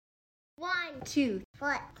1, 2,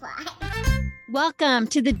 4, 5. Welcome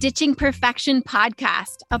to the Ditching Perfection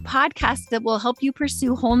podcast, a podcast that will help you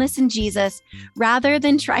pursue wholeness in Jesus rather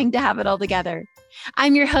than trying to have it all together.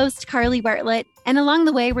 I'm your host, Carly Bartlett, and along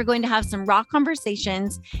the way, we're going to have some raw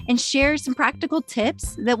conversations and share some practical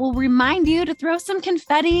tips that will remind you to throw some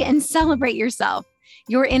confetti and celebrate yourself.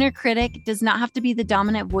 Your inner critic does not have to be the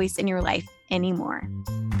dominant voice in your life anymore.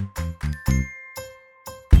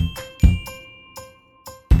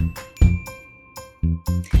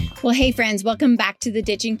 Well, hey, friends, welcome back to the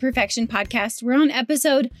Ditching Perfection podcast. We're on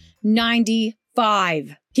episode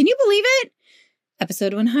 95. Can you believe it?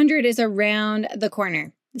 Episode 100 is around the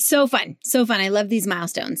corner. So fun. So fun. I love these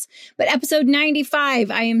milestones. But episode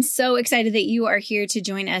 95, I am so excited that you are here to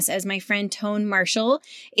join us as my friend Tone Marshall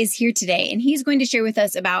is here today. And he's going to share with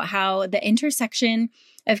us about how the intersection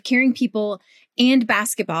of caring people and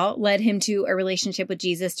basketball led him to a relationship with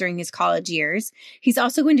Jesus during his college years. He's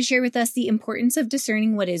also going to share with us the importance of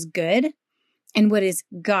discerning what is good and what is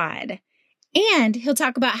God. And he'll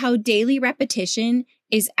talk about how daily repetition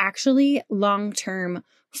is actually long-term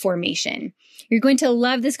formation. You're going to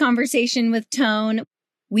love this conversation with Tone.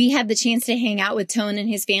 We had the chance to hang out with Tone and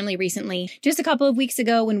his family recently. Just a couple of weeks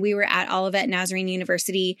ago when we were at Olivet Nazarene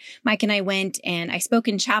University, Mike and I went and I spoke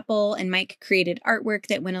in chapel, and Mike created artwork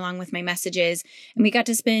that went along with my messages. And we got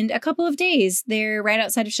to spend a couple of days there right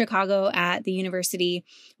outside of Chicago at the university,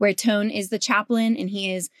 where Tone is the chaplain and he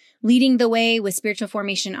is leading the way with spiritual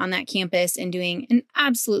formation on that campus and doing an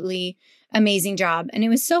absolutely amazing job. And it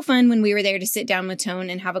was so fun when we were there to sit down with Tone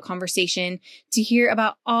and have a conversation to hear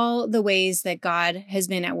about all the ways that God has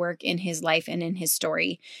been at work in his life and in his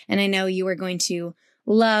story. And I know you are going to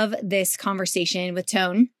love this conversation with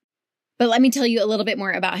Tone. But let me tell you a little bit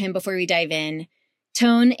more about him before we dive in.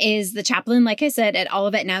 Tone is the chaplain, like I said, at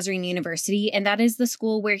Olivet Nazarene University, and that is the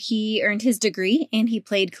school where he earned his degree and he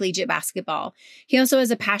played collegiate basketball. He also has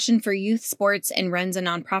a passion for youth sports and runs a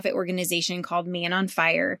nonprofit organization called Man on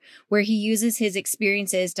Fire, where he uses his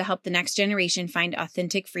experiences to help the next generation find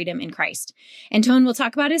authentic freedom in Christ. And Tone will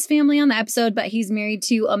talk about his family on the episode, but he's married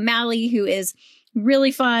to O'Malley, who is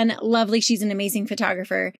really fun, lovely. She's an amazing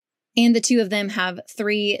photographer. And the two of them have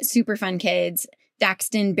 3 super fun kids,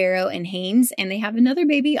 Daxton, Barrow, and Haynes, and they have another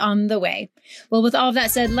baby on the way. Well, with all of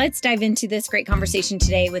that said, let's dive into this great conversation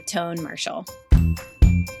today with Tone Marshall.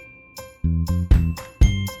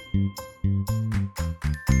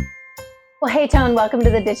 Well, hey, Tone, welcome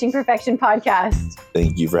to the Ditching Perfection podcast.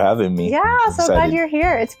 Thank you for having me. Yeah, so glad you're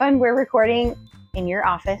here. It's fun. We're recording in your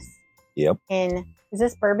office. Yep. Is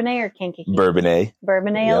this Bourbonnais or Kankakee? Bourbonnais.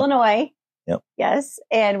 Bourbonnais, Yep. Illinois. Yep. Yes.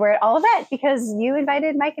 And we're at Olivet because you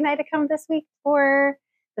invited Mike and I to come this week for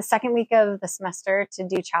the second week of the semester to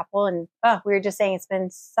do chapel. And we were just saying it's been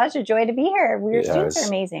such a joy to be here. Your students are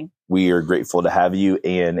amazing. We are grateful to have you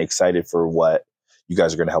and excited for what you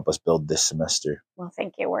guys are going to help us build this semester. Well,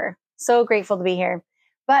 thank you. We're so grateful to be here.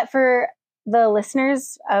 But for the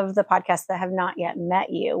listeners of the podcast that have not yet met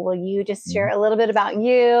you, will you just share a little bit about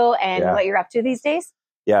you and what you're up to these days?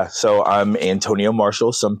 Yeah, so I'm Antonio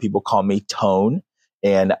Marshall. Some people call me Tone,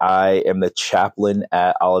 and I am the chaplain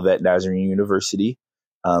at Olivet Nazarene University.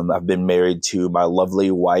 I've been married to my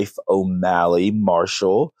lovely wife, O'Malley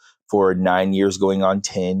Marshall, for 9 years, going on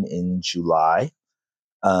 10 in July.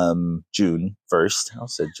 June 1st. I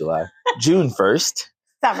said July. June 1st.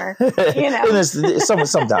 Summer, you know.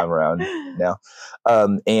 sometime around now.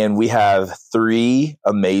 And we have 3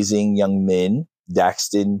 amazing young men,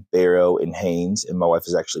 Daxton, Barrow, and Haynes. And my wife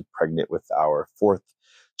is actually pregnant with our 4th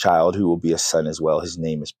child, who will be a son as well. His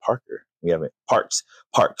name is Parker.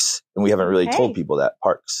 Parks. And we haven't really told people that,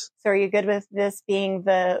 Parks. So are you good with this being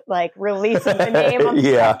the release of the name? On the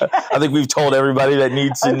podcast? I think we've told everybody that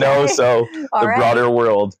needs to know. So broader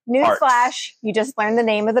world. Newsflash, you just learned the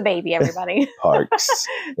name of the baby, everybody. Parks.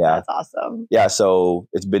 Yeah. That's awesome. Yeah. So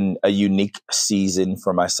it's been a unique season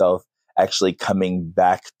for myself, actually coming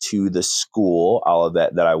back to the school,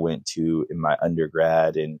 Olivet, that I went to in my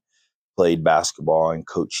undergrad and played basketball and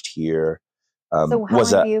coached here. So how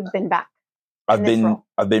long have you been back? I've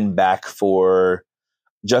been back for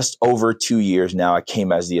just over 2 years now. I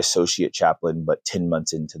came as the associate chaplain, but 10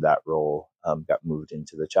 months into that role, got moved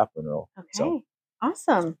into the chaplain role. Okay. So,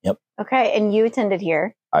 awesome. Yep. Okay. And you attended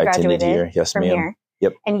here. I attended here. Yes, ma'am. Here.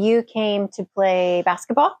 Yep. And you came to play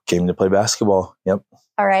basketball? Came to play basketball. Yep.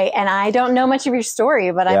 All right. And I don't know much of your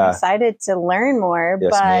story, but I'm excited to learn more.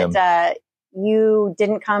 Yes, but you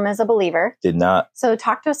didn't come as a believer. Did not. So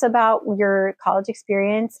talk to us about your college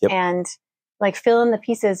experience and like fill in the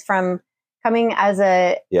pieces from coming as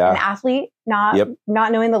an athlete, not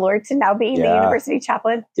knowing the Lord, to now being the university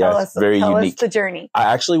chaplain. Tell us the journey.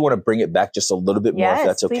 I actually want to bring it back just a little bit more, if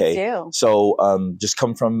that's okay. Do. So, just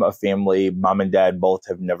come from a family. Mom and dad both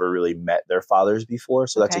have never really met their fathers before.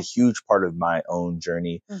 So that's a huge part of my own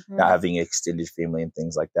journey, not having extended family and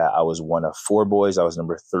things like that. I was one of 4 boys. I was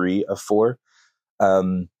number 3 of 4.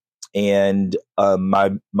 My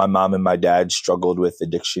mom and my dad struggled with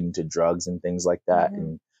addiction to drugs and things like that.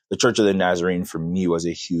 And the Church of the Nazarene for me was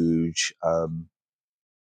a huge, I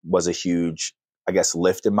guess,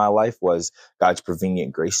 lift in my life, was God's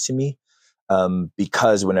prevenient grace to me.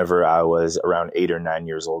 Because whenever I was around 8 or 9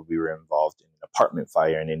 years old, we were involved in an apartment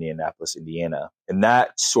fire in Indianapolis, Indiana. And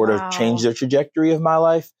that sort of changed the trajectory of my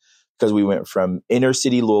life, because we went from inner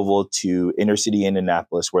city Louisville to inner city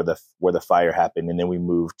Indianapolis, where the fire happened. And then we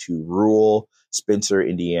moved to rural Spencer,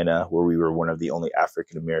 Indiana, where we were one of the only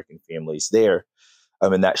African-American families there.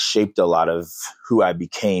 And that shaped a lot of who I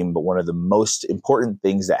became. But one of the most important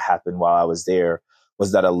things that happened while I was there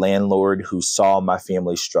was that a landlord who saw my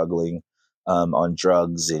family struggling on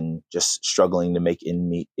drugs and just struggling to make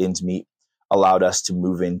ends meet allowed us to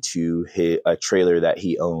move into a trailer that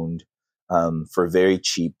he owned for very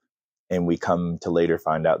cheap. And we come to later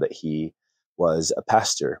find out that he was a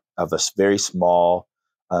pastor of a very small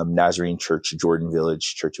Nazarene church, Jordan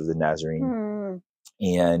Village Church of the Nazarene.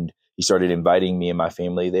 And he started inviting me and my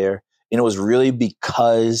family there. And it was really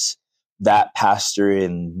because that pastor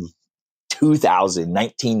in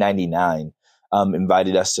 1999,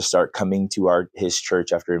 invited us to start coming to his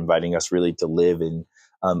church after inviting us really to live in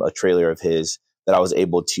a trailer of his, that I was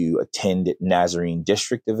able to attend Nazarene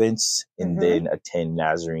district events and then attend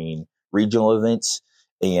Nazarene regional events.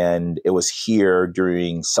 And it was here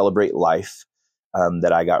during Celebrate Life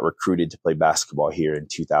that I got recruited to play basketball here in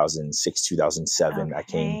 2006, 2007. I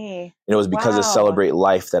came, and it was because of Celebrate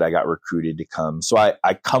Life that I got recruited to come. So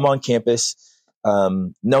I come on campus,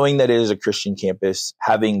 knowing that it is a Christian campus,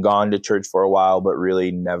 having gone to church for a while, but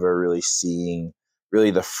really never really seeing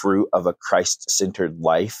really the fruit of a Christ-centered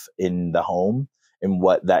life in the home and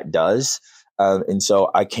what that does. And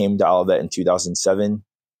so I came to Olivet in 2007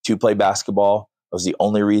 to play basketball. It was the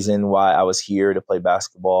only reason why I was here, to play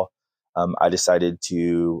basketball. I decided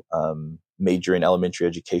to major in elementary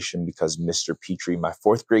education because Mr. Petrie, my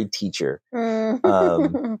 4th grade teacher, and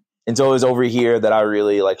so it was over here that I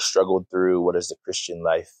really struggled through, what is the Christian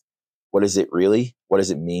life? What is it really? What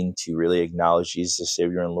does it mean to really acknowledge Jesus as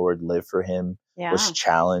Savior and Lord, live for him? Was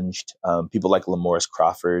challenged. People like Lamorris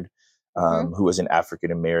Crawford, who was an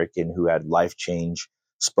African-American who had life change,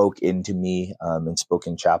 spoke into me and spoke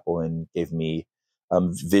in chapel and gave me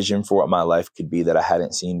vision for what my life could be that I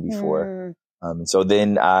hadn't seen before. And so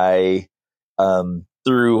then I,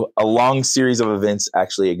 through a long series of events,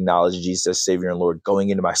 actually acknowledged Jesus as Savior and Lord going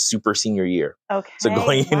into my super senior year. So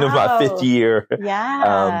going into my 5th year.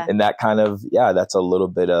 And that kind of, that's a little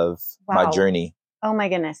bit of my journey. Oh my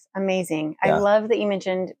goodness. Amazing. I love that you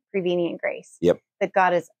mentioned prevenient grace. Yep. That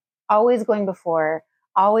God is always going before,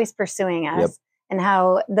 always pursuing us, and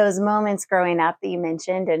how those moments growing up that you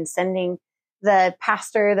mentioned, and sending the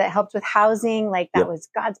pastor that helped with housing, that was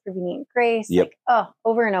God's prevenient grace.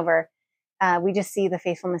 Over and over. We just see the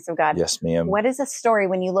faithfulness of God. Yes, ma'am. What is a story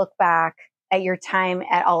when you look back at your time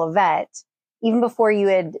at Olivet, even before you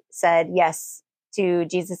had said yes to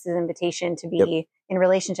Jesus' invitation to be in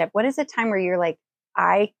relationship? What is a time where you're like,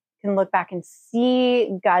 I can look back and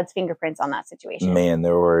see God's fingerprints on that situation? Man,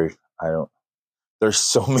 there's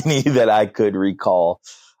so many that I could recall.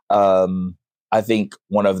 I think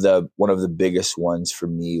one of the biggest ones for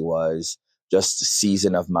me was just a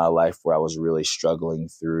season of my life where I was really struggling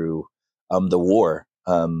through the war,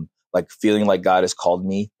 feeling like God has called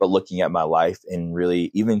me, but looking at my life and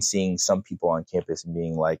really even seeing some people on campus and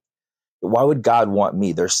being like, why would God want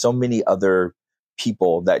me? There's so many other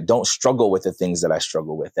people that don't struggle with the things that I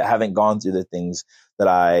struggle with, that haven't gone through the things that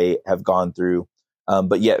I have gone through,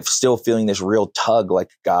 but yet still feeling this real tug,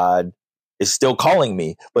 like God is still calling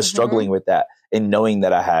me, but struggling with that, and knowing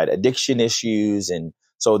that I had addiction issues. And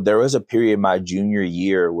so there was a period my junior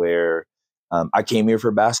year where I came here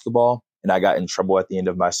for basketball, and I got in trouble at the end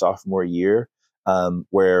of my sophomore year,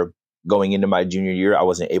 where going into my junior year, I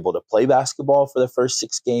wasn't able to play basketball for the first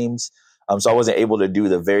 6 games. So I wasn't able to do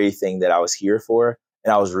the very thing that I was here for.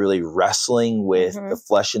 And I was really wrestling with the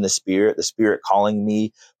flesh and the spirit calling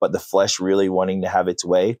me, but the flesh really wanting to have its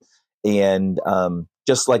way. And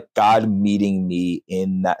just like God meeting me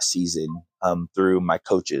in that season through my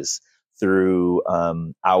coaches, through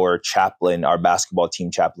our chaplain, our basketball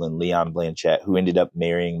team chaplain, Leon Blanchette, who ended up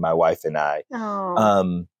marrying my wife and I.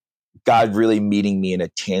 God really meeting me in a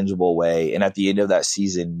tangible way. And at the end of that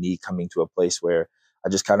season, me coming to a place where I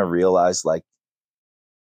just kind of realized like,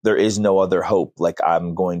 there is no other hope. Like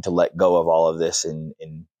I'm going to let go of all of this and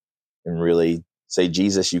really say,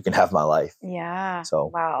 Jesus, you can have my life. Yeah. So,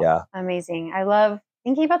 wow. Yeah. Amazing. I love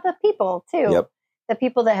thinking about the people too. Yep. The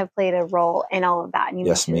people that have played a role in all of that. And you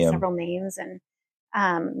Yes, mentioned ma'am. several names. And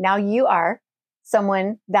now you are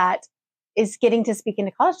someone that is getting to speak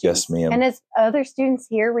into college students. Yes, ma'am. And as other students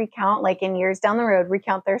here recount, like in years down the road,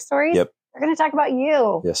 recount their stories, Yep. they're going to talk about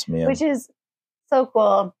you. Yes, ma'am. Which is so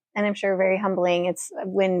cool. And I'm sure very humbling. It's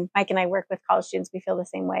when Mike and I work with college students, we feel the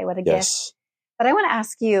same way. What a gift. Yes. But I want to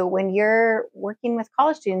ask you, when you're working with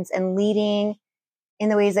college students and leading in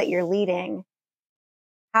the ways that you're leading,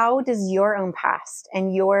 how does your own past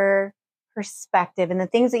and your perspective and the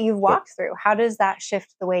things that you've walked through, how does that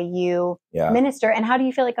shift the way you minister? And how do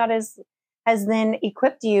you feel like God has then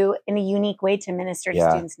equipped you in a unique way to minister to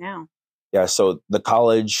students now? Yeah. So the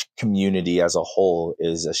college community as a whole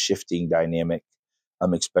is a shifting dynamic,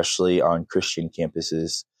 especially on Christian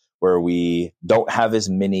campuses where we don't have as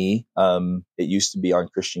many. It used to be on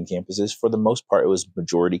Christian campuses. For the most part, it was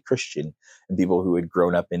majority Christian and people who had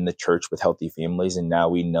grown up in the church with healthy families. And now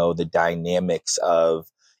we know the dynamics of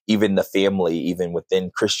even the family, even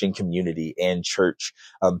within Christian community and church.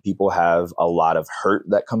 People have a lot of hurt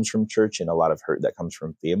that comes from church and a lot of hurt that comes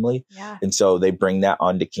from family. Yeah. And so they bring that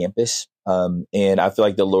onto campus. And I feel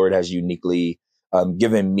like the Lord has uniquely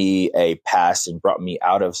given me a pass and brought me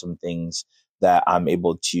out of some things that I'm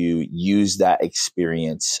able to use that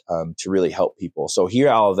experience to really help people. So here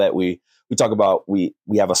at Olivet, we talk about, we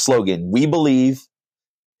have a slogan: we believe,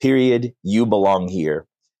 period, you belong here.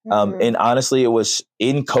 And honestly, it was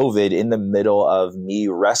in COVID, in the middle of me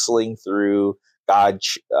wrestling through God,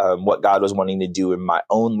 what God was wanting to do in my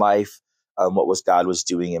own life, what was God was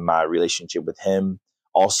doing in my relationship with him.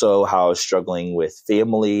 Also how I was struggling with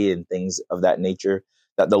family and things of that nature,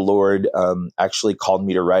 that the Lord actually called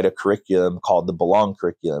me to write a curriculum called the Belong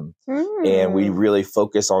Curriculum. And we really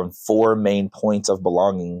focus on 4 main points of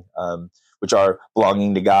belonging, which are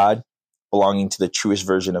belonging to God, belonging to the truest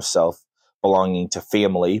version of self, belonging to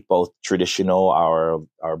family, both traditional,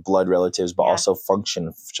 our blood relatives, but also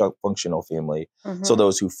functional family. So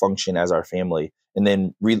those who function as our family, and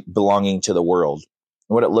then belonging to the world,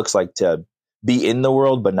 and what it looks like to be in the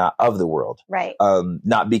world, but not of the world. Right.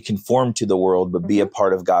 Not be conformed to the world, but be a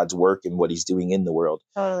part of God's work and what he's doing in the world.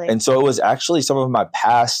 Totally. And so it was actually some of my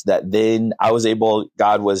past that then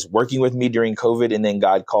God was working with me during COVID, and then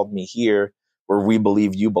God called me here where we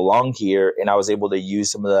believe you belong here. And I was able to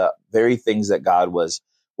use some of the very things that God was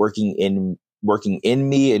working in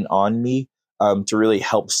me and on me to really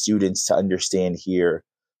help students to understand here,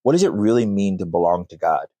 what does it really mean to belong to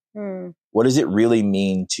God? What does it really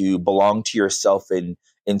mean to belong to yourself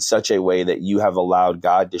in such a way that you have allowed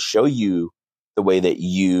God to show you the way that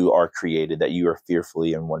you are created, that you are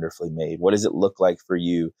fearfully and wonderfully made? What does it look like for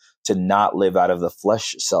you to not live out of the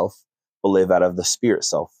flesh self, but live out of the spirit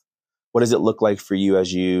self? What does it look like for you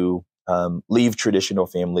as you leave traditional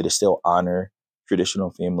family to still honor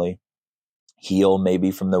traditional family, heal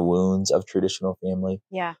maybe from the wounds of traditional family,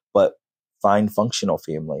 but find functional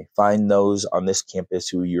family, find those on this campus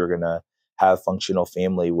who you're going to have functional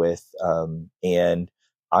family with. And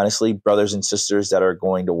honestly, brothers and sisters that are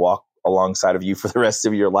going to walk alongside of you for the rest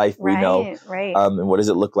of your life, we know. Right. And what does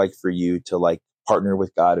it look like for you to like partner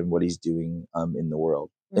with God and what he's doing in the world?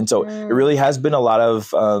 And so it really has been a lot of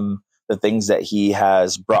the things that he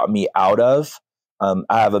has brought me out of.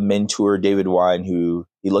 I have a mentor, David Wine, who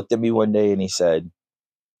he looked at me one day and he said,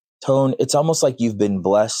 "Tone, it's almost like you've been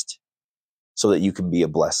blessed so that you can be a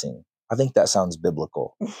blessing." I think that sounds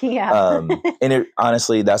biblical. Yeah. And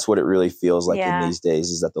honestly, that's what it really feels like in these days,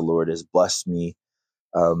 is that the Lord has blessed me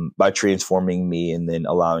by transforming me and then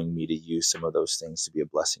allowing me to use some of those things to be a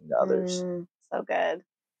blessing to others. So good.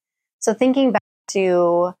 So thinking back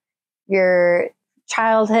to your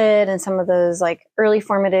childhood and some of those like early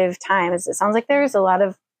formative times, it sounds like there's a lot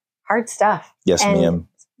of hard stuff. Yes, ma'am.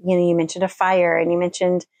 You know, you mentioned a fire and you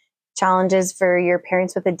mentioned challenges for your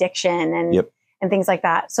parents with addiction and things like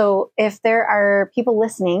that. So if there are people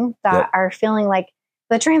listening that are feeling like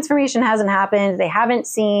the transformation hasn't happened, they haven't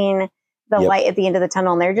seen the light at the end of the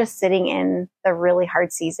tunnel, and they're just sitting in the really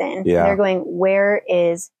hard season, they're going, where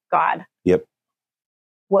is God?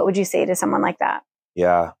 What would you say to someone like that?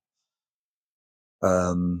 I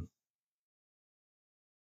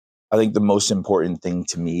think the most important thing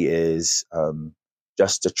to me is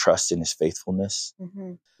just to trust in his faithfulness,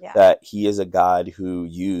 that he is a God who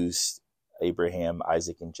used Abraham,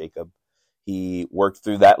 Isaac, and Jacob. He worked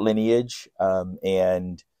through that lineage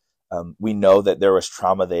and we know that there was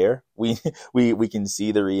trauma there. We can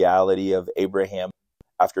see the reality of Abraham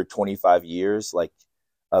after 25 years, like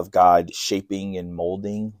of God shaping and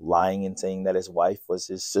molding, lying and saying that his wife was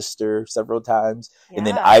his sister several times. Yeah. And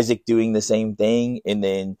then Isaac doing the same thing. And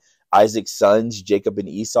then Isaac's sons, Jacob and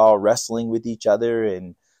Esau, wrestling with each other,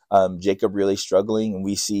 and Jacob really struggling. And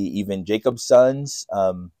we see even Jacob's sons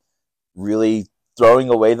really throwing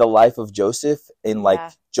away the life of Joseph. And like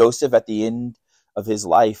Joseph at the end of his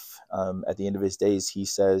life, at the end of his days, he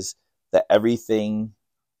says that everything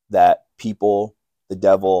that people, the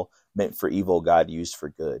devil, meant for evil, God used for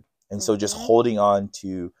good. And so just holding on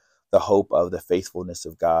to the hope of the faithfulness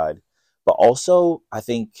of God. But also, I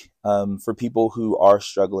think for people who are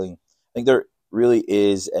struggling, I think there really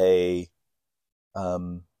is there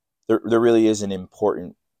really is an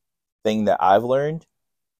important thing that I've learned.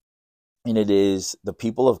 And it is the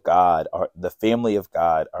people of God, the family of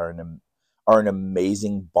God are an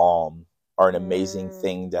amazing balm, are an amazing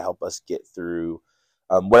thing to help us get through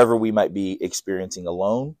whatever we might be experiencing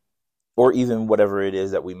alone, or even whatever it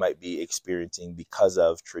is that we might be experiencing because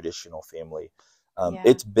of traditional family.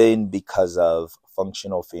 It's been because of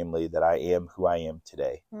functional family that I am who I am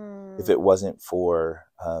today. If it wasn't for,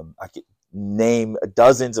 I could name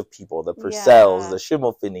dozens of people, the Purcells, the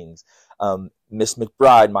Schimmelfinnings, Miss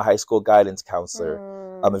McBride, my high school guidance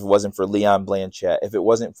counselor. If it wasn't for Leon Blanchett, if it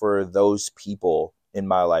wasn't for those people in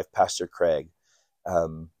my life, Pastor Craig,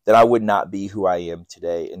 then I would not be who I am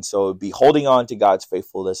today. And so it'd be holding on to God's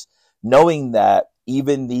faithfulness, knowing that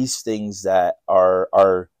even these things that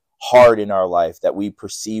are hard in our life, that we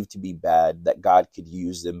perceive to be bad, that God could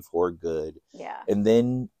use them for good. Yeah. And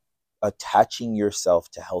then attaching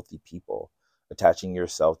yourself to healthy people, attaching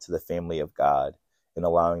yourself to the family of God, and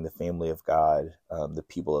allowing the family of God, the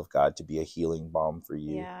people of God, to be a healing balm for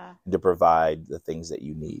you, and to provide the things that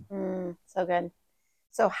you need. So good.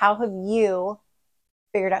 So how have you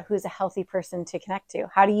figured out who's a healthy person to connect to?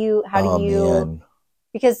 How do you, man.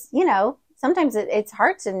 Because, sometimes it's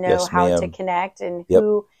hard to know how to connect and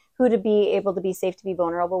who to be able to be safe to be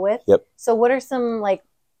vulnerable with. So what are some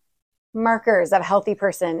markers of a healthy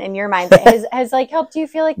person in your mind that has helped you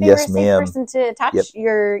feel like they were a safe person to attach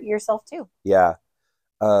yourself to? Yeah.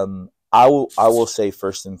 I will say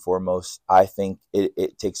first and foremost, I think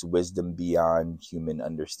it takes wisdom beyond human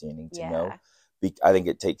understanding to know. I think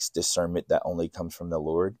it takes discernment that only comes from the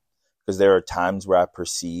Lord, because there are times where I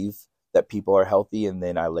perceive that people are healthy and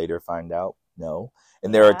then I later find out no.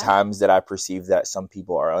 And there are times that I perceive that some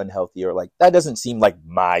people are unhealthy, or that doesn't seem like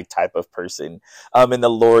my type of person. And the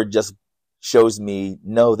Lord just shows me,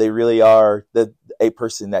 no, they really are a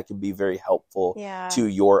person that can be very helpful to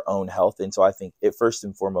your own health. And so I think it first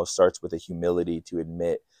and foremost starts with a humility to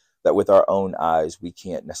admit that with our own eyes, we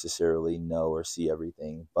can't necessarily know or see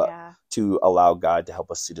everything, but to allow God to help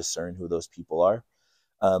us to discern who those people are.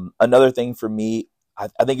 Another thing for me,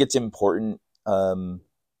 I think it's important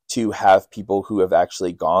to have people who have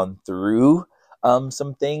actually gone through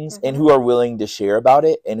some things and who are willing to share about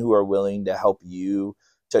it, and who are willing to help you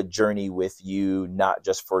to journey with you, not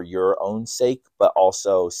just for your own sake, but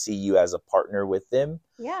also see you as a partner with them.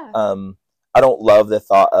 I don't love the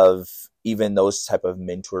thought of even those type of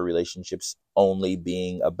mentor relationships only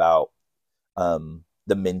being about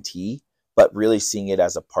the mentee, but really seeing it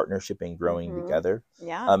as a partnership and growing together.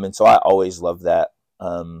 And so I always love that.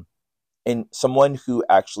 And someone who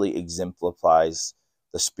actually exemplifies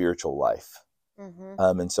the spiritual life.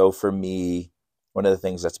 And so for me, one of the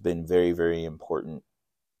things that's been very, very important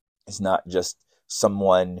is not just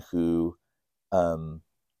someone who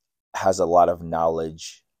has a lot of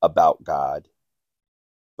knowledge about God,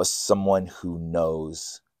 but someone who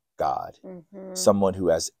knows God, someone who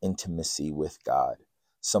has intimacy with God,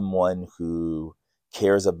 someone who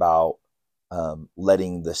cares about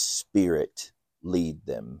letting the Spirit lead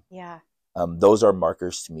them. Those are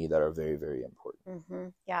markers to me that are very, very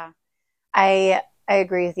important. I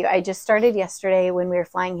agree with you. I just started yesterday when we were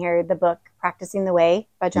flying here, the book Practicing the Way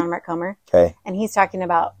by John Mark Comer. And he's talking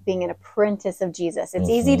about being an apprentice of Jesus. It's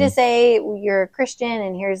easy to say you're a Christian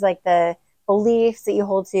and here's the beliefs that you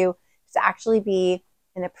hold to actually be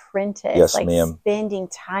an apprentice, spending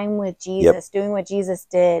time with Jesus, doing what Jesus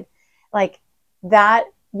did. That,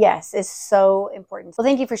 is so important. Well,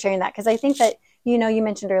 thank you for sharing that, because I think that, you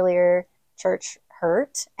mentioned earlier church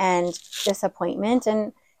hurt and disappointment,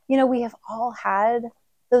 and we have all had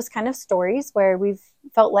those kind of stories where we've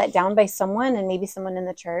felt let down by someone, and maybe someone in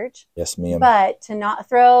the church. Yes, ma'am. But to not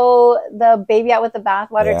throw the baby out with the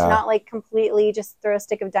bathwater, to not completely just throw a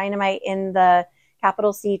stick of dynamite in the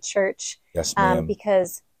capital C church. Yes, ma'am.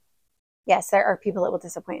 Because Yes, there are people that will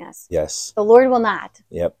disappoint us. Yes. The Lord will not.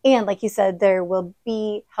 Yep. And like you said, there will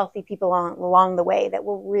be healthy people along the way that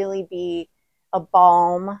will really be a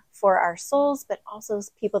balm for our souls, but also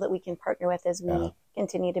people that we can partner with as we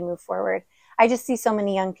continue to move forward. I just see so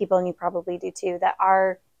many young people, and you probably do too, that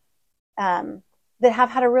are that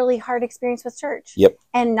have had a really hard experience with church. Yep.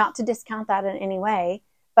 And not to discount that in any way,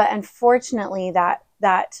 but unfortunately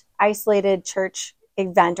that isolated church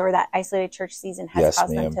event or that isolated church season has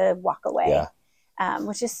caused them to walk away,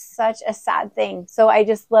 which is such a sad thing. So I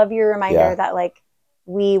just love your reminder that like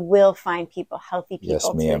we will find people, healthy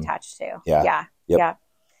people to attach to. Yeah.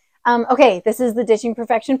 Okay, this is the Ditching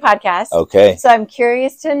Perfection podcast. Okay. So I'm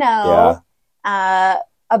curious to know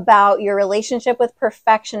about your relationship with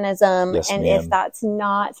perfectionism, and if that's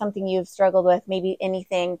not something you've struggled with, maybe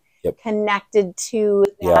anything connected to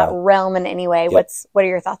that realm in any way. What are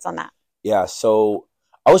your thoughts on that? Yeah, so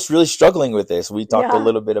I was really struggling with this. We talked a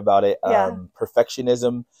little bit about it.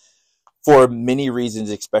 Perfectionism, for many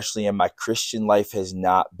reasons, especially in my Christian life, has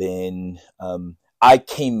not been... I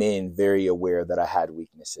came in very aware that I had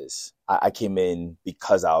weaknesses. I came in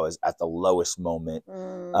because I was at the lowest moment,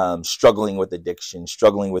 struggling with addiction,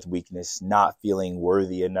 struggling with weakness, not feeling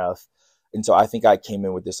worthy enough. And so I think I came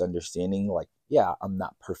in with this understanding like, I'm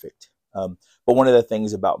not perfect. But one of the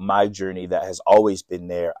things about my journey that has always been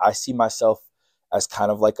there, I see myself as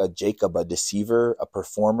kind of like a Jacob, a deceiver, a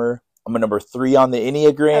performer. I'm a number 3 on the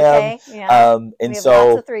Enneagram. Okay, yeah. And we have so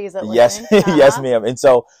lots of 3s that yes, listen. yes, ma'am. And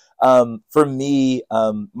so for me,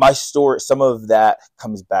 my story, some of that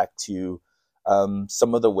comes back to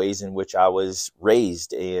some of the ways in which I was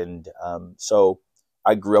raised. And so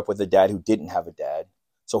I grew up with a dad who didn't have a dad.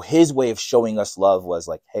 So his way of showing us love was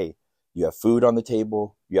like, hey, you have food on the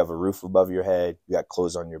table, you have a roof above your head, you got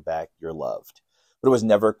clothes on your back, you're loved. But it was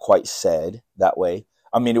never quite said that way.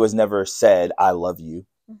 I mean, it was never said, I love you.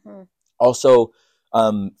 Mm-hmm. Also,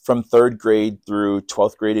 from 3rd grade through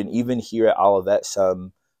 12th grade, and even here at Olivet,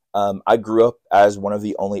 I grew up as one of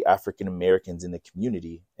the only African Americans in the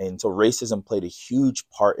community. And so racism played a huge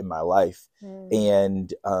part in my life.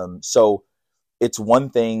 And so it's one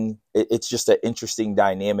thing, it's just an interesting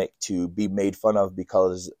dynamic to be made fun of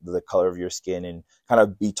because of the color of your skin and kind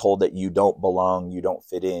of be told that you don't belong, you don't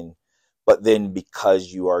fit in. But then because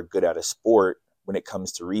you are good at a sport, when it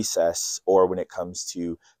comes to recess or when it comes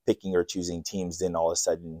to picking or choosing teams, then all of a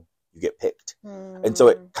sudden you get picked. And so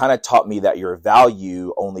it kind of taught me that your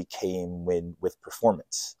value only came with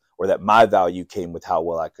performance, or that my value came with how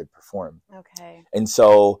well I could perform. Okay. And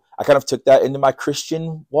so I kind of took that into my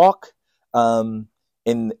Christian walk. And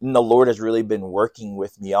the Lord has really been working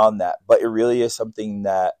with me on that. But it really is something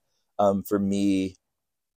that for me,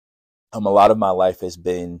 a lot of my life has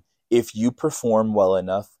been, if you perform well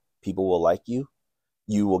enough, people will like you.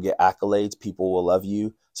 You will get accolades. People will love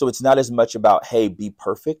you. So it's not as much about, hey, be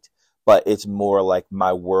perfect, but it's more like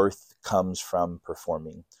my worth comes from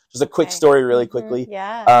performing. Just a quick story really quickly.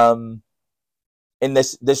 And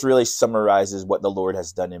this really summarizes what the Lord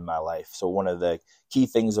has done in my life. So one of the key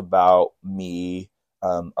things about me,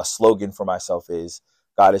 a slogan for myself is,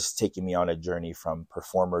 God has taken me on a journey from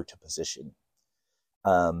performer to position.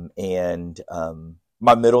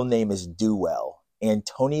 My middle name is Dewell,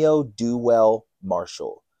 Antonio Dewell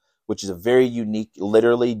Marshall, which is a very unique,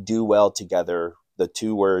 literally do well together, the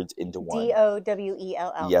 2 words into one.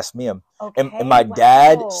 Dowell. Yes, ma'am. Okay. And my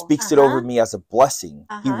dad speaks it over me as a blessing.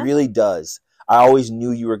 He really does. I always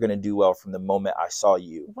knew you were going to do well from the moment I saw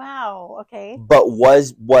you. Wow. Okay. But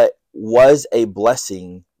what was a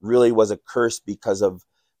blessing really was a curse because of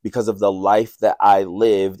the life that I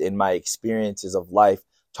lived, and my experiences of life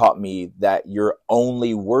taught me that you're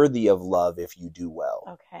only worthy of love if you do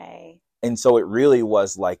well. Okay. And so it really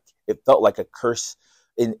was like, it felt like a curse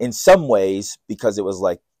in some ways, because it was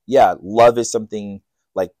like, love is something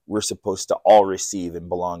like we're supposed to all receive in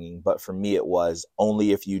belonging. But for me, it was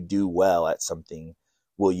only if you do well at something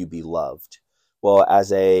will you be loved. Well,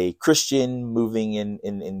 as a Christian moving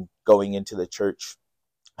in going into the church,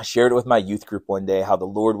 I shared it with my youth group one day, how the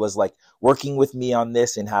Lord was like working with me on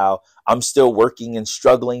this and how I'm still working and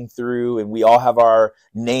struggling through. And we all have our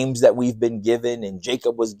names that we've been given, and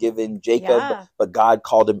Jacob was given Jacob, but God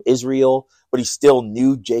called him Israel, but he still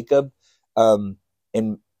knew Jacob. And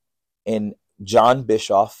John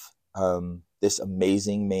Bischoff, this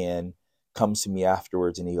amazing man, comes to me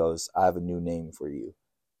afterwards and he goes, I have a new name for you.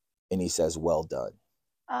 And he says, well done.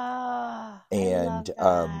 And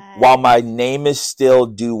while my name is still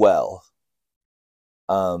Dewell,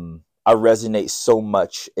 I resonate so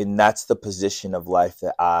much, and that's the position of life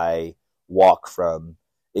that I walk from,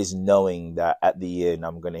 is knowing that at the end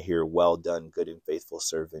I'm going to hear, well done, good and faithful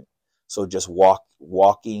servant. So just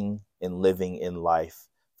walking and living in life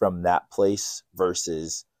from that place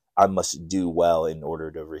versus I must do well in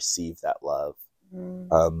order to receive that love.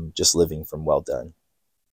 Just living from well done.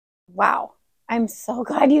 Wow. I'm so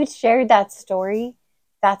glad you shared that story.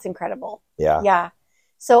 That's incredible. Yeah. Yeah.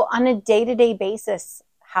 So on a day-to-day basis,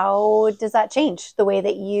 how does that change the way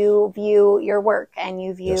that you view your work and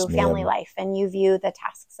you view family life and you view the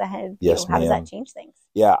tasks ahead of you? How does that change things?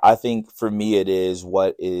 Yeah, I think for me it is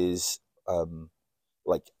what is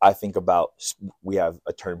like I think about, we have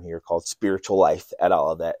a term here called spiritual life at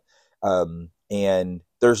Olivet. And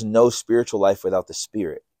there's no spiritual life without the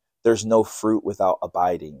Spirit. There's no fruit without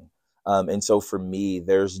abiding. And so for me,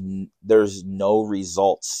 there's no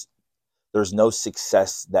results. There's no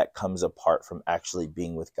success that comes apart from actually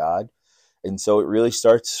being with God. And so it really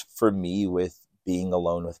starts for me with being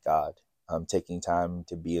alone with God, taking time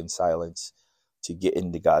to be in silence, to get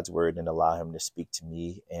into God's word and allow him to speak to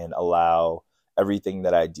me and allow everything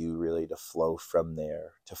that I do really to flow from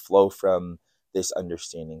there, to flow from this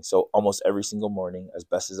understanding. So almost every single morning, as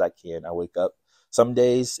best as I can, I wake up. Some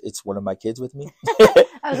days it's one of my kids with me.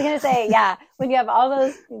 I was going to say, yeah, when you have all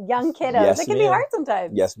those young kiddos, it can be hard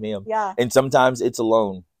sometimes. Yes, ma'am. Yeah. And sometimes it's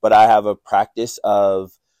alone, but I have a practice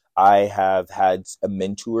of, I have had a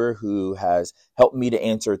mentor who has helped me to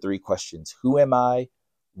answer 3 questions. Who am I?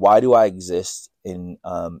 Why do I exist? And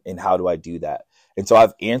how do I do that? And so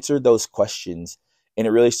I've answered those questions, and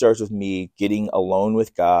it really starts with me getting alone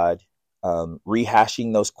with God,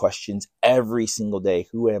 rehashing those questions every single day.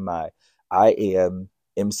 Who am I? I am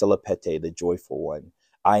Imselapete, the joyful one.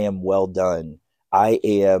 I am well done. I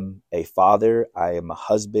am a father. I am a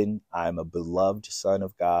husband. I am a beloved son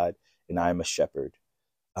of God, and I am a shepherd.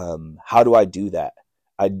 How do I do that?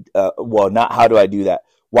 Not how do I do that?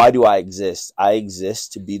 Why do I exist? I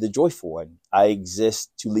exist to be the joyful one. I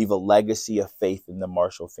exist to leave a legacy of faith in the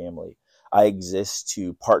Marshall family. I exist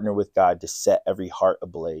to partner with God to set every heart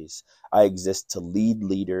ablaze. I exist to lead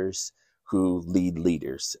leaders who lead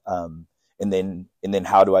leaders. And then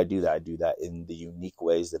how do I do that? I do that in the unique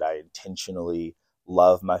ways that I intentionally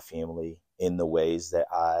love my family, in the ways that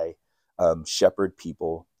I shepherd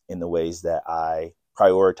people, in the ways that I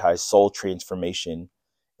prioritize soul transformation,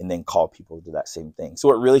 and then call people to that same thing.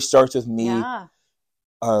 So it really starts with me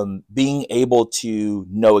being able to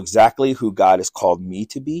know exactly who God has called me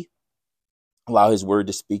to be, allow his word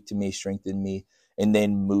to speak to me, strengthen me, and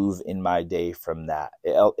then move in my day from that.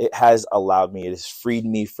 It has allowed me, it has freed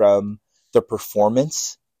me from the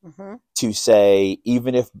performance to say,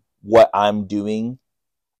 even if what I'm doing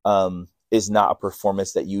is not a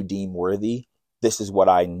performance that you deem worthy, this is what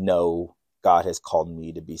I know God has called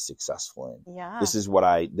me to be successful in. Yeah. This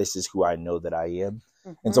is who I know that I am.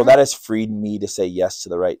 And so that has freed me to say yes to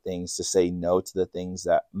the right things, to say no to the things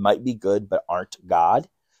that might be good, but aren't God,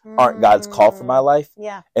 aren't God's call for my life.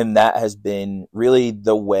 Yeah. And that has been really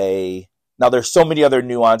the way. Now there's so many other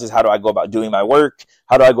nuances. How do I go about doing my work?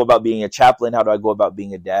 How do I go about being a chaplain? How do I go about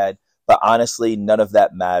being a dad? But honestly, none of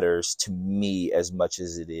that matters to me as much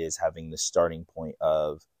as it is having the starting point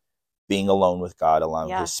of being alone with God,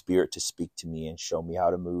 allowing his spirit to speak to me and show me how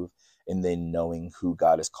to move, and then knowing who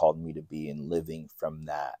God has called me to be and living from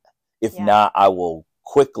that. If not, I will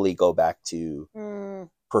quickly go back to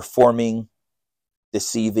performing,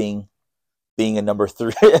 deceiving, being a number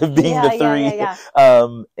 3,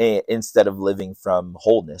 instead of living from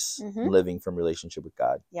wholeness, living from relationship with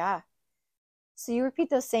God. Yeah. So you repeat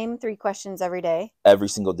those same 3 questions every day? Every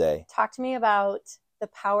single day. Talk to me about the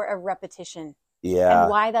power of repetition. Yeah. And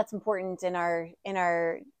why that's important in our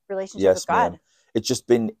relationship with God. Ma'am. It's just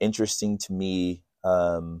been interesting to me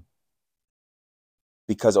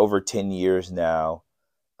because over 10 years now.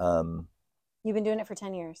 You've been doing it for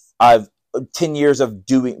 10 years. I've 10 years of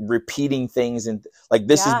repeating things, and like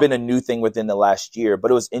this has been a new thing within the last year, but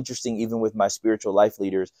it was interesting. Even with my spiritual life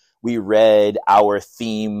leaders, we read our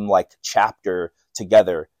theme chapter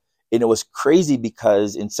together. And it was crazy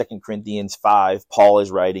because in 2 Corinthians 5, Paul is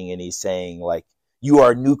writing and he's saying you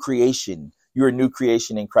are a new creation. You're a new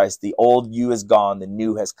creation in Christ. The old you is gone. The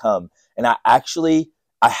new has come. And I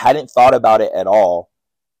hadn't thought about it at all.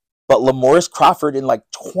 But Lamorris Crawford in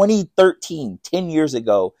 2013, 10 years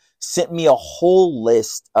ago, sent me a whole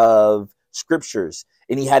list of scriptures,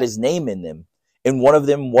 and he had his name in them. And one of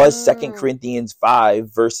them was 2 Corinthians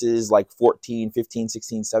 5, verses 14, 15,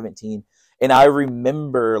 16, 17. And I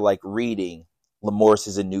remember reading, Lamorris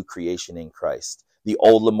is a new creation in Christ. The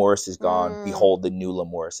old Lamorris is gone. Behold, the new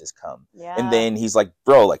Lamorris has come. Yeah. And then he's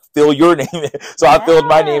bro, fill your name in. So I filled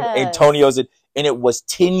my name, Antonio's. And it was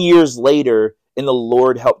 10 years later, and the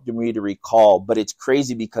Lord helped me to recall. But it's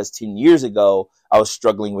crazy because 10 years ago, I was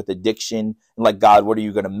struggling with addiction and like, God, what are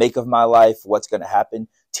you going to make of my life? What's going to happen?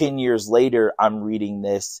 10 years later, I'm reading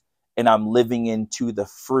this and I'm living into the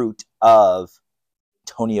fruit of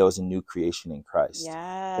Antonio's a new creation in Christ. Yes.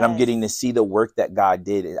 And I'm getting to see the work that God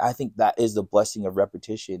did. And I think that is the blessing of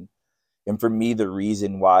repetition. And for me, the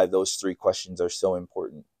reason why those 3 questions are so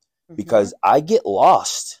important, because I get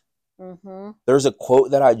lost. There's a quote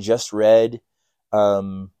that I just read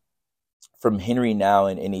from Henry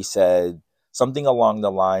Nouwen, and he said something along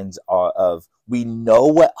the lines of, we know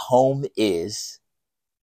what home is,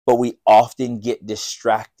 but we often get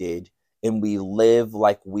distracted and we live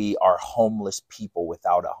like we are homeless people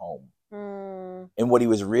without a home. And what he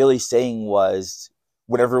was really saying was,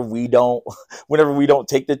 whenever we don't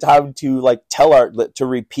take the time to like to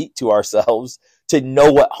repeat to ourselves, to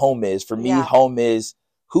know what home is. For me, home is,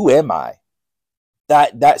 who am I?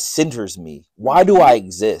 That centers me. Why do I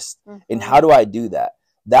exist? And how do I do that?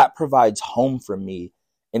 That provides home for me.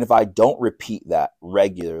 And if I don't repeat that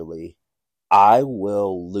regularly, I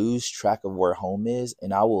will lose track of where home is,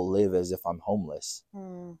 and I will live as if I'm homeless.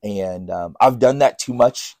 And I've done that too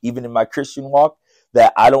much, even in my Christian walk,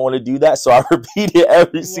 that I don't want to do that. So I repeat it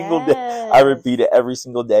every single day. I repeat it every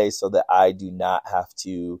single day so that I do not have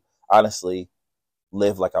to, honestly,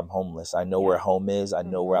 live like I'm homeless. I know where home is. I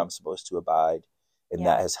know where I'm supposed to abide. And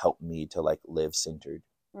that has helped me to like live centered.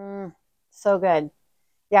 So good.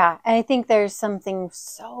 Yeah. And I think there's something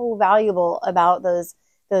so valuable about those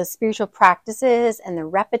spiritual practices and the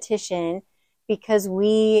repetition, because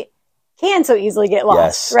we can so easily get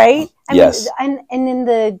lost, right? I mean, and in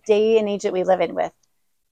the day and age that we live in with,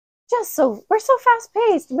 we're so fast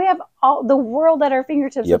paced. We have all the world at our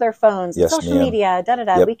fingertips with our phones, social media,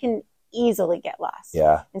 We can easily get lost.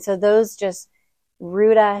 And so those just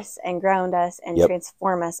root us and ground us and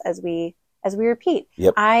transform us as we repeat.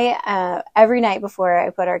 I every night before I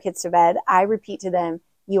put our kids to bed, I repeat to them,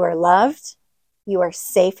 you are loved, you are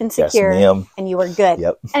safe and secure, and you are good.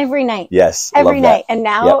 Every night. Every night. And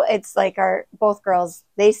now it's like both girls,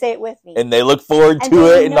 they say it with me. And they look forward to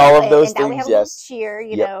it and all of those things. Now we have a little cheer,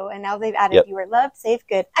 you know, and now they've added, you are loved, safe,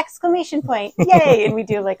 good, exclamation point, yay. And we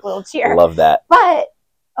do like a little cheer. Love that. But,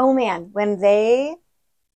 oh man, when they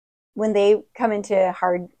come into a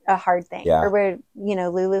hard thing, or where, you know,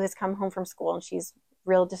 Lulu has come home from school and she's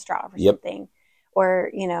real distraught or something, or,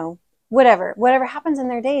 you know, whatever happens in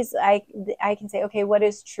their days, I can say, okay, what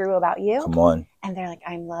is true about you? Come on. And they're like,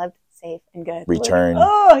 I'm loved, safe, and good. Return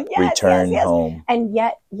home. And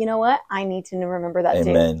yet, you know what? I need to remember that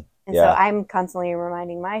too. And so I'm constantly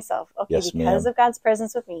reminding myself, okay, because of God's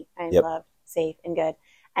presence with me, I'm loved, safe, and good.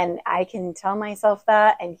 And I can tell myself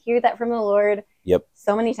that and hear that from the Lord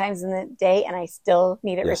so many times in the day, and I still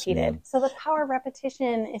need it repeated. So the power of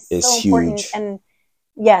repetition is so important. Huge. And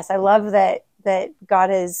yes, I love that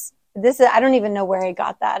God is this. I don't even know where I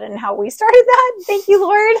got that and how we started that. Thank you,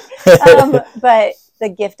 Lord. But the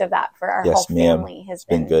gift of that for our whole family has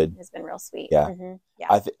been good. Has been real sweet.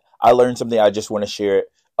 I learned something. I just want to share it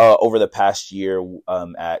over the past year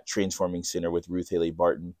at Transforming Center with Ruth Haley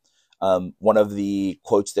Barton. One of the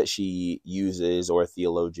quotes that she uses, or a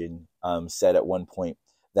theologian said at one point,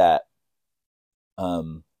 that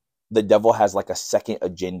the devil has like a second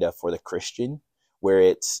agenda for the Christian, where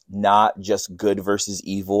it's not just good versus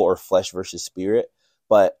evil or flesh versus spirit,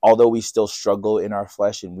 but although we still struggle in our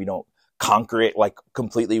flesh and we don't conquer it like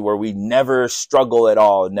completely, where we never struggle at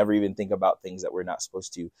all, never even think about things that we're not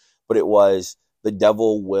supposed to, but it was the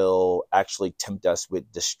devil will actually tempt us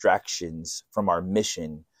with distractions from our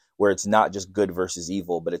mission, where it's not just good versus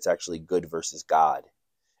evil, but it's actually good versus God.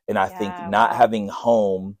 And I think not having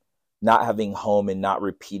home and not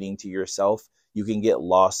repeating to yourself, you can get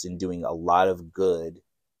lost in doing a lot of good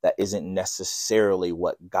that isn't necessarily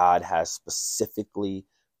what God has specifically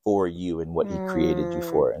for you and what he created you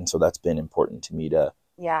for. And so that's been important to me to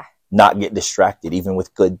not get distracted, even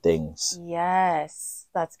with good things. Yes,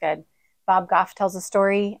 that's good. Bob Goff tells a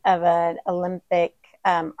story of an Olympic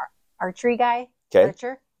archery guy,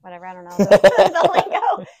 archer, whatever, I don't know the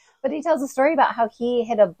lingo. But he tells a story about how he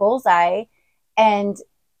hit a bullseye and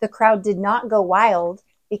the crowd did not go wild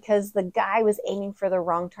because the guy was aiming for the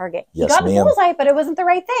wrong target. He got the bullseye, but it wasn't the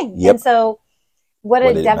right thing. And so what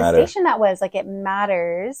a devastation that was. Like, it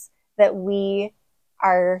matters that we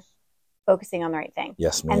are focusing on the right thing.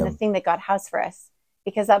 Yes, ma'am. And the thing that God has for us.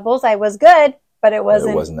 Because that bullseye was good, but it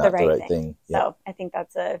wasn't the right thing. So I think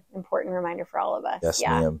that's an important reminder for all of us. Yes,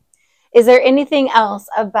 ma'am. Is there anything else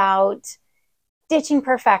about ditching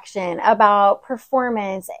perfection, about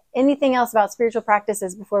performance, anything else about spiritual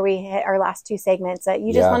practices before we hit our last two segments that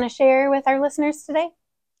you just want to share with our listeners today?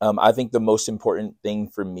 I think the most important thing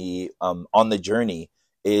for me on the journey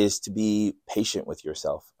is to be patient with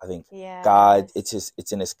yourself. I think God,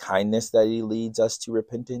 it's in his kindness that he leads us to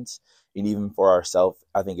repentance. And even for ourselves,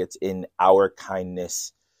 I think it's in our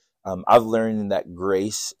kindness. I've learned that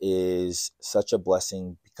grace is such a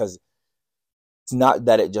blessing because it's not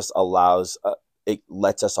that it just allows, it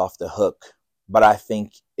lets us off the hook, but I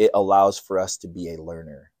think it allows for us to be a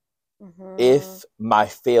learner. Mm-hmm. If my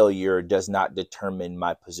failure does not determine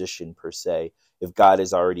my position per se, if God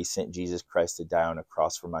has already sent Jesus Christ to die on a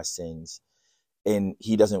cross for my sins, and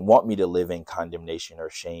he doesn't want me to live in condemnation or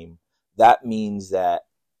shame, that means that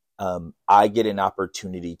I get an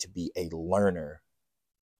opportunity to be a learner.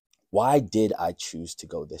 Why did I choose to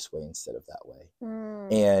go this way instead of that way?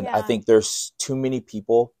 And I think there's too many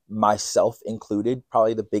people, myself included,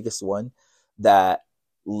 probably the biggest one, that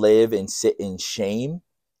live and sit in shame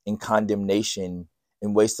and condemnation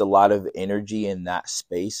and waste a lot of energy in that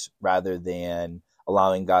space rather than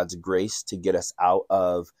allowing God's grace to get us out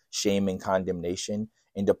of shame and condemnation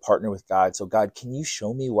and to partner with God. So God, can you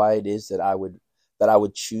show me why it is that I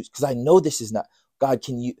would choose? Because I know this is not God.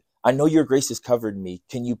 I know your grace has covered me.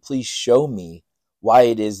 Can you please show me why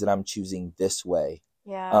it is that I'm choosing this way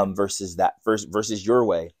versus your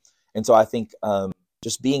way? And so I think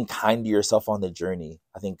just being kind to yourself on the journey.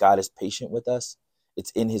 I think God is patient with us.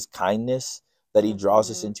 It's in his kindness that he draws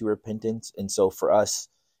us into repentance. And so for us,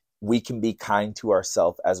 we can be kind to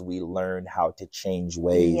ourselves as we learn how to change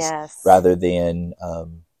ways rather than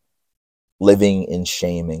living in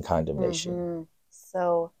shame and condemnation. Mm-hmm.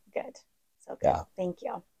 So good. So good. Yeah. Thank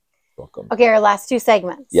you. Welcome. Okay, our last two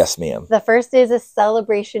segments. Yes, ma'am. The first is a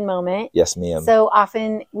celebration moment. Yes, ma'am. So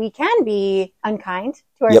often we can be unkind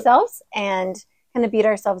to ourselves and kind of beat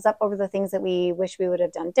ourselves up over the things that we wish we would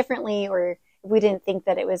have done differently, or if we didn't think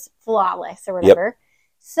that it was flawless or whatever. Yep.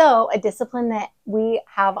 So a discipline that we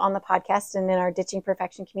have on the podcast and in our Ditching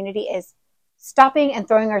Perfection community is stopping and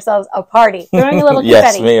throwing ourselves a party, throwing a little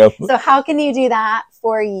confetti. Yes, ma'am. So how can you do that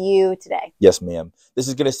for you today? Yes, ma'am. This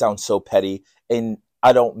is going to sound so petty, and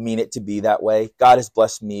I don't mean it to be that way. God has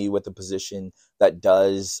blessed me with a position that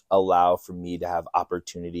does allow for me to have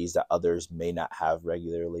opportunities that others may not have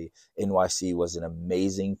regularly. NYC was an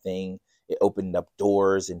amazing thing. It opened up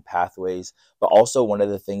doors and pathways. But also one of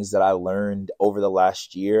the things that I learned over the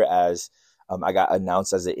last year as I got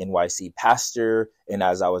announced as an NYC pastor and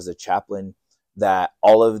as I was a chaplain, that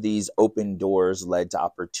all of these open doors led to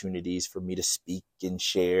opportunities for me to speak and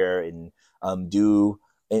share and do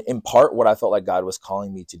in part what I felt like God was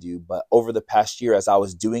calling me to do. But over the past year, as I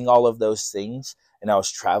was doing all of those things and I was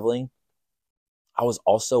traveling, I was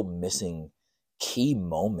also missing key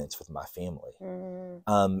moments with my family.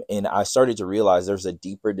 And I started to realize there's a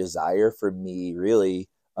deeper desire for me really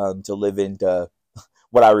to live into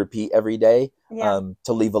what I repeat every day,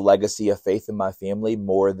 to leave a legacy of faith in my family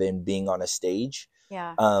more than being on a stage.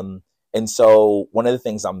 And so one of the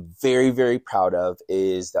things I'm very, very proud of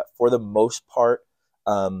is that for the most part,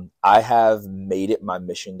 I have made it my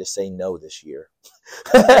mission to say no this year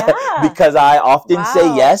because I often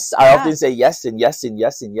say yes. I often say yes and yes and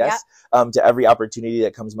yes and yes to every opportunity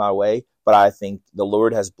that comes my way. But I think the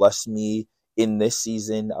Lord has blessed me in this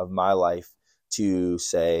season of my life to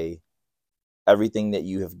say everything that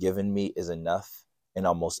you have given me is enough in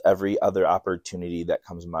almost every other opportunity that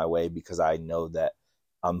comes my way, because I know that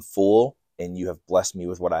I'm full and you have blessed me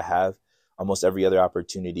with what I have. Almost every other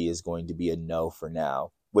opportunity is going to be a no for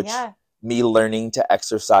now, which me learning to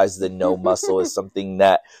exercise the no muscle is something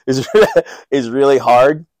that is really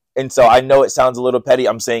hard. And so I know it sounds a little petty.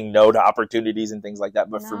 I'm saying no to opportunities and things like that.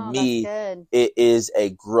 But for me, it is a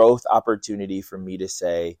growth opportunity for me to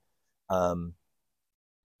say,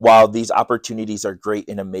 while these opportunities are great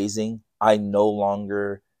and amazing, I no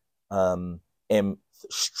longer am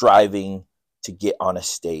striving to get on a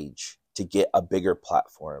stage, to get a bigger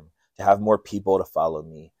platform, to have more people to follow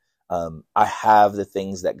me. I have the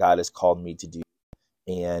things that God has called me to do,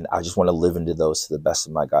 and I just want to live into those to the best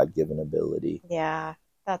of my God-given ability. Yeah,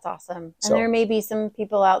 that's awesome. And there may be some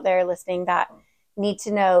people out there listening that need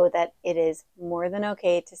to know that it is more than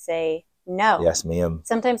okay to say no. Yes, ma'am.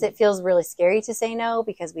 Sometimes it feels really scary to say no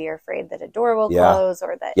because we are afraid that a door will close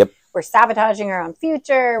or that we're sabotaging our own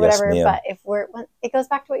future or whatever. But it goes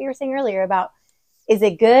back to what you were saying earlier about, is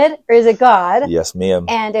it good or is it God? Yes, ma'am.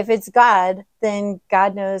 And if it's God, then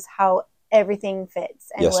God knows how everything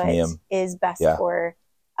fits and what is best for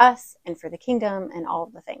us and for the kingdom and all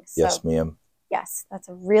of the things. Yes, ma'am. Yes, that's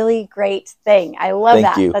a really great thing. I love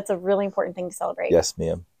that. That's a really important thing to celebrate. Yes,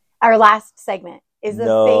 ma'am. Our last segment is the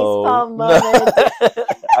baseball moment.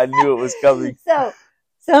 I knew it was coming. So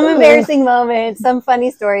Some embarrassing moments, some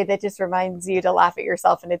funny story that just reminds you to laugh at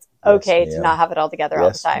yourself, and it's okay to not have it all together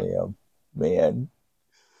all the time. Man.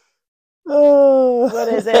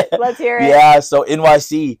 What is it? Let's hear it. Yeah, so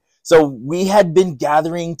NYC. So we had been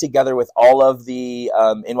gathering together with all of the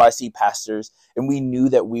NYC pastors, and we knew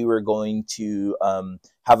that we were going to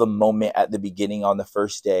have a moment at the beginning on the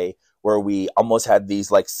first day where we almost had these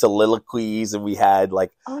like soliloquies, and we had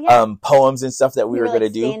like poems and stuff that we were going to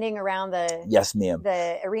do. Standing around the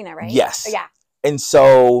the arena, right? Yes. Oh, yeah. And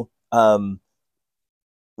so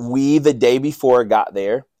we the day before got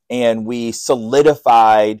there, and we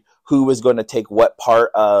solidified who was going to take what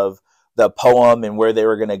part of the poem and where they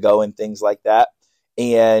were going to go and things like that.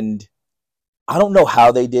 And I don't know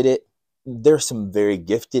how they did it. There's some very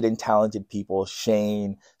gifted and talented people,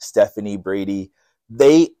 Shane, Stephanie, Brady.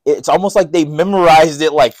 It's almost like they memorized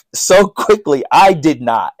it like so quickly. I did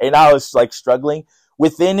not. And I was like struggling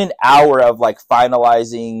within an hour of like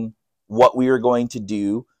finalizing what we were going to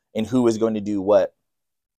do and who was going to do what.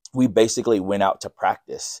 We basically went out to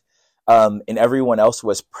practice. And everyone else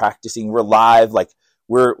was practicing. We're live. Like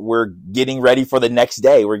we're getting ready for the next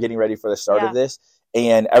day. We're getting ready for the start of this.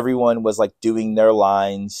 And everyone was like doing their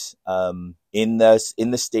lines, in the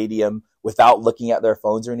stadium without looking at their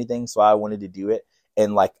phones or anything. So I wanted to do it.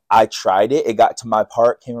 And like, I tried it. It got to my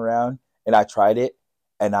part, came around, and I tried it.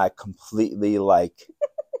 And I completely like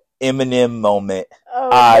Eminem moment.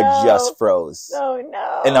 I just froze. Oh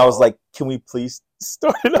no. And I was like, can we please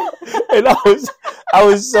start it up? And I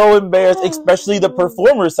was so embarrassed, especially the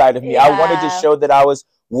performer side of me. I wanted to show that I was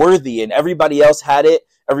worthy, and everybody else had it.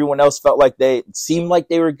 Everyone else felt like they seemed like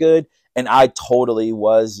they were good, and I totally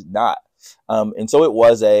was not. And so it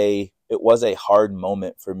was a hard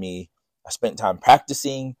moment for me. I spent time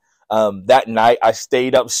practicing. That night I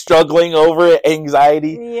stayed up struggling over it,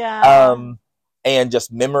 anxiety. Yeah. And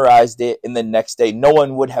just memorized it. And the next day, no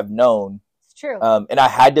one would have known. It's true. And I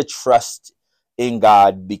had to trust in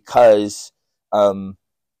God because it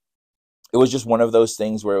was just one of those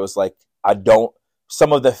things where it was like,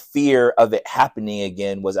 some of the fear of it happening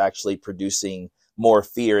again was actually producing more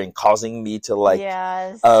fear and causing me to like,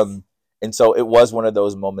 and so it was one of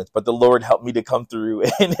those moments, but the Lord helped me to come through,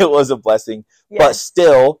 and it was a blessing. But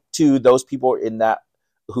still, to those people in that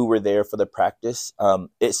who were there for the practice,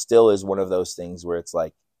 it still is one of those things where it's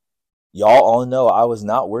like, y'all all know I was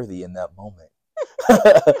not worthy in that moment,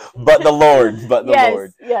 but the Lord.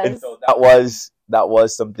 Yes. And so that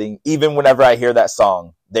was something. Even whenever I hear that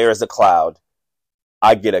song, "There Is a Cloud,"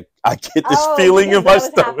 I get this feeling in my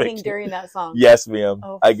stomach during that song. Yes, ma'am.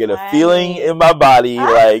 I get a feeling in my body,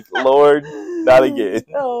 like, Lord, not again.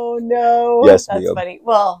 Oh no. Yes, that's ma'am. funny.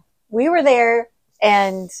 Well, we were there,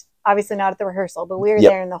 and obviously not at the rehearsal, but we were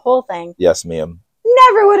there in the whole thing. Yes, ma'am.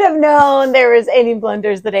 Never would have known there was any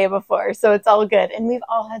blunders the day before, so it's all good. And we've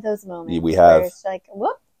all had those moments. We have. Where it's like,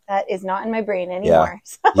 whoop, that is not in my brain anymore.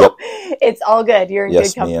 Yeah. So it's all good. You're in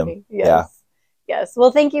good company. Ma'am. Yes. Yeah. Yes.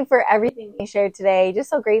 Well, thank you for everything you shared today. Just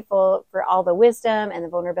so grateful for all the wisdom and the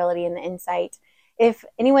vulnerability and the insight. If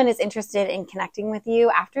anyone is interested in connecting with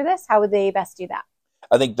you after this, how would they best do that?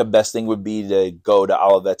 I think the best thing would be to go to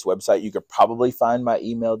Olivet's website. You could probably find my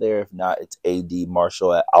email there. If not, it's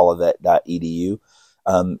admarshall@olivet.edu.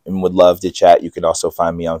 And would love to chat. You can also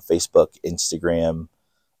find me on Facebook, Instagram,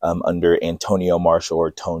 under Antonio Marshall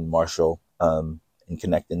or Tone Marshall, and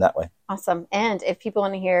connect in that way. Awesome. And if people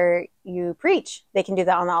want to hear you preach, they can do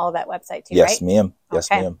that on the Olivet website too, yes, right? Ma'am.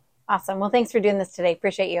 Yes, okay. ma'am. Awesome. Well, thanks for doing this today.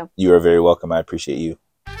 Appreciate you. You are very welcome. I appreciate you.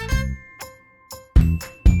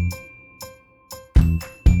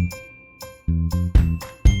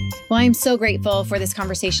 Well, I'm so grateful for this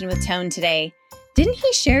conversation with Tone today. Didn't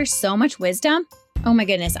he share so much wisdom? Oh my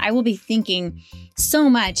goodness. I will be thinking so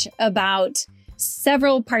much about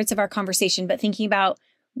several parts of our conversation, but thinking about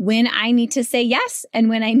when I need to say yes and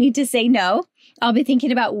when I need to say no. I'll be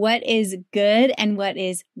thinking about what is good and what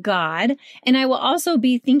is God. And I will also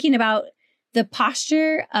be thinking about the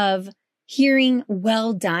posture of hearing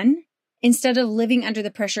well done instead of living under the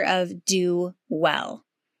pressure of do well.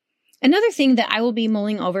 Another thing that I will be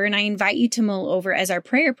mulling over, and I invite you to mull over as our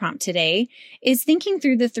prayer prompt today, is thinking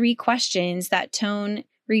through the 3 questions that Tone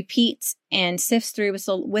repeats and sifts through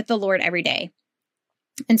with the Lord every day.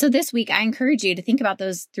 And so this week, I encourage you to think about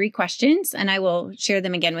those 3 questions, and I will share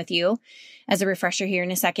them again with you as a refresher here in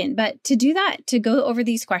a second. But to do that, to go over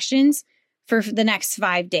these questions for the next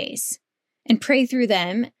 5 days and pray through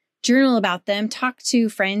them, journal about them, talk to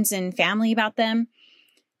friends and family about them,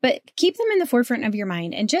 but keep them in the forefront of your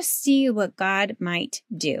mind and just see what God might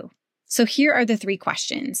do. So here are the 3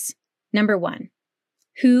 questions. Number 1,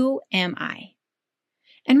 who am I?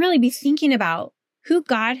 And really be thinking about who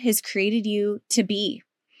God has created you to be.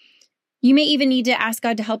 You may even need to ask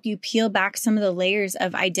God to help you peel back some of the layers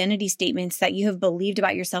of identity statements that you have believed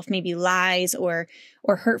about yourself, maybe lies or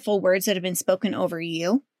hurtful words that have been spoken over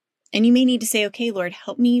you. And you may need to say, okay, Lord,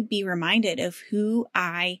 help me be reminded of who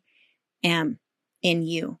I am in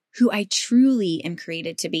you, who I truly am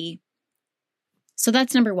created to be. So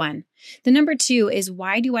that's number one. The number two is,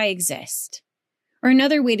 why do I exist? Or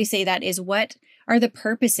another way to say that is, what are the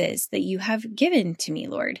purposes that you have given to me,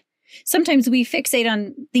 Lord? Sometimes we fixate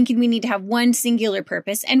on thinking we need to have one singular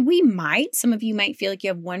purpose, and we might. Some of you might feel like you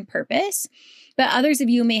have one purpose, but others of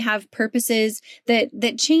you may have purposes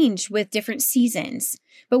that change with different seasons.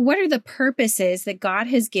 But what are the purposes that God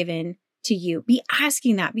has given to you? Be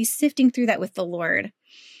asking that, be sifting through that with the Lord.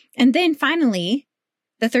 And then finally,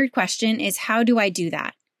 the third question is, how do I do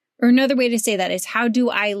that? Or another way to say that is, how do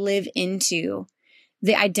I live into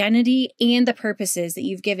the identity and the purposes that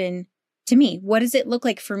you've given to me? What does it look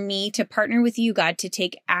like for me to partner with you, God, to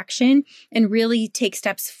take action and really take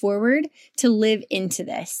steps forward to live into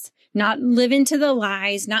this? Not live into the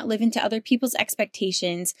lies, not live into other people's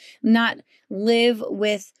expectations, not live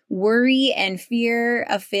with worry and fear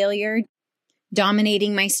of failure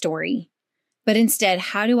dominating my story. But instead,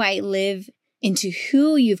 how do I live into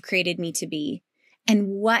who you've created me to be and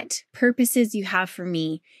what purposes you have for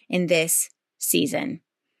me in this season?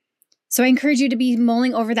 So I encourage you to be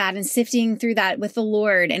mulling over that and sifting through that with the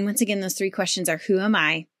Lord. And once again, those three questions are, who am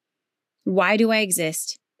I? Why do I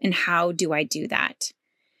exist? And how do I do that?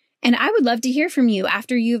 And I would love to hear from you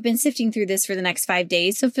after you've been sifting through this for the next 5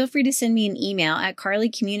 days. So feel free to send me an email at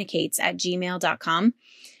carlycommunicates@gmail.com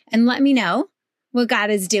and let me know what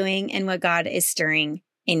God is doing and what God is stirring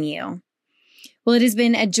in you. Well, it has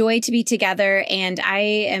been a joy to be together, and I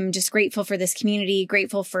am just grateful for this community,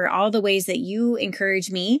 grateful for all the ways that you encourage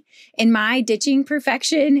me in my ditching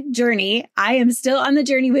perfection journey. I am still on the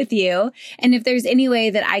journey with you. And if there's any way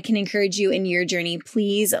that I can encourage you in your journey,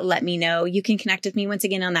 please let me know. You can connect with me once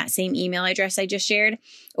again on that same email address I just shared,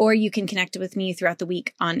 or you can connect with me throughout the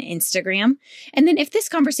week on Instagram. And then if this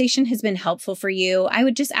conversation has been helpful for you, I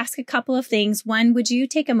would just ask a couple of things. One, would you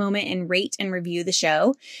take a moment and rate and review the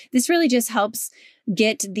show? This really just helps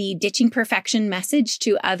get the Ditching Perfection message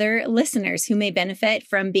to other listeners who may benefit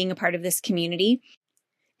from being a part of this community.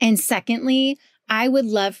 And secondly, I would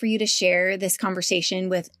love for you to share this conversation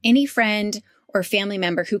with any friend or family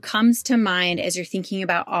member who comes to mind as you're thinking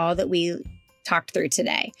about all that we talked through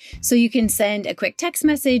today. So you can send a quick text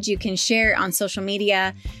message, you can share on social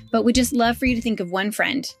media, but we'd just love for you to think of one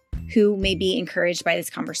friend who may be encouraged by this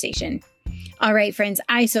conversation. All right, friends,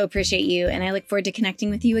 I so appreciate you, and I look forward to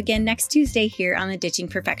connecting with you again next Tuesday here on the Ditching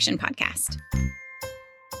Perfection podcast.